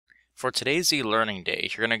For today's e-learning day,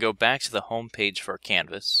 you're going to go back to the home page for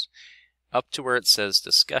Canvas, up to where it says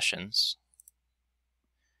Discussions,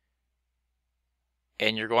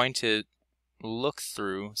 and you're going to look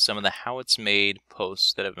through some of the How It's Made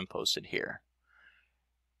posts that have been posted here.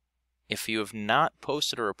 If you have not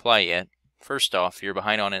posted a reply yet, first off, you're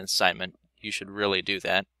behind on an assignment. You should really do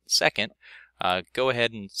that. Second, go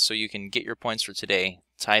ahead and so you can get your points for today,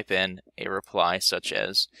 type in a reply such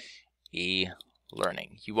as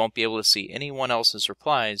e-learning. You won't be able to see anyone else's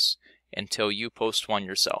replies until you post one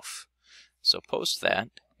yourself. So post that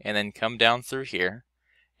and then come down through here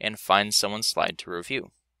and find someone's slide to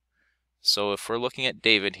review. So if we're looking at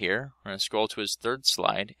David here, we're going to scroll to his third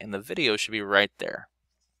slide and the video should be right there.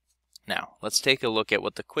 Now let's take a look at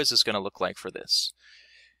what the quiz is going to look like for this.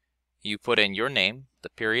 You put in your name, the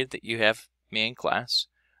period that you have me in class,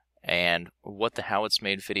 and what the How It's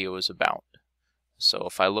Made video is about. So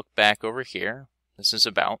if I look back over here, this is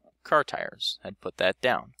about car tires. I'd put that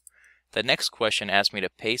down. The next question asked me to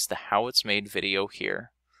paste the How It's Made video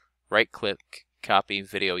here. Right click, copy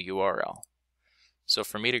video URL. So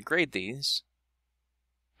for me to grade these,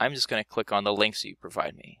 I'm just going to click on the links that you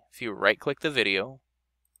provide me. If you right click the video,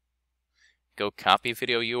 go copy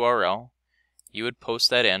video URL, you would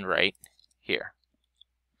post that in right here.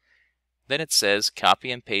 Then it says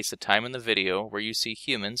copy and paste the time in the video where you see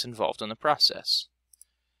humans involved in the process.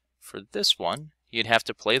 For this one, you'd have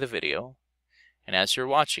to play the video, and as you're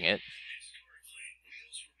watching it,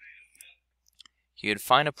 you'd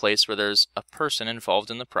find a place where there's a person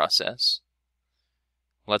involved in the process.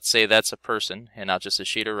 Let's say that's a person and not just a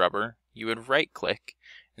sheet of rubber. You would right click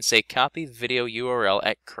and say copy video URL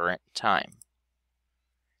at current time.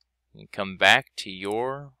 You come back to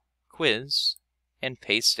your quiz and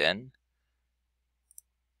paste in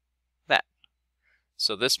that.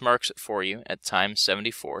 So this marks it for you at time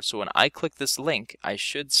 74. So when I click this link, I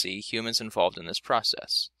should see humans involved in this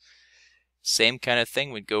process. Same kind of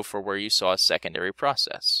thing would go for where you saw a secondary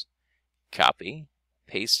process. Copy,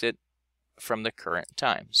 paste it from the current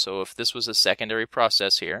time. So if this was a secondary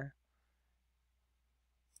process here,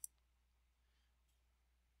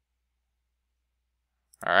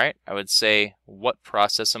 alright, I would say, what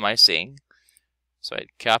process am I seeing? So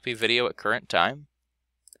I'd copy video at current time.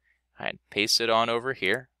 I'd paste it on over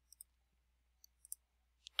here.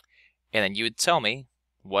 And then you would tell me,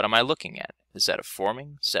 what am I looking at? Is that a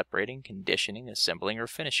forming, separating, conditioning, assembling, or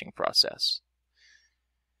finishing process?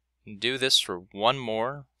 Do this for one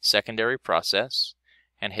more secondary process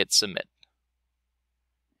and hit submit.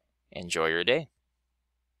 Enjoy your day.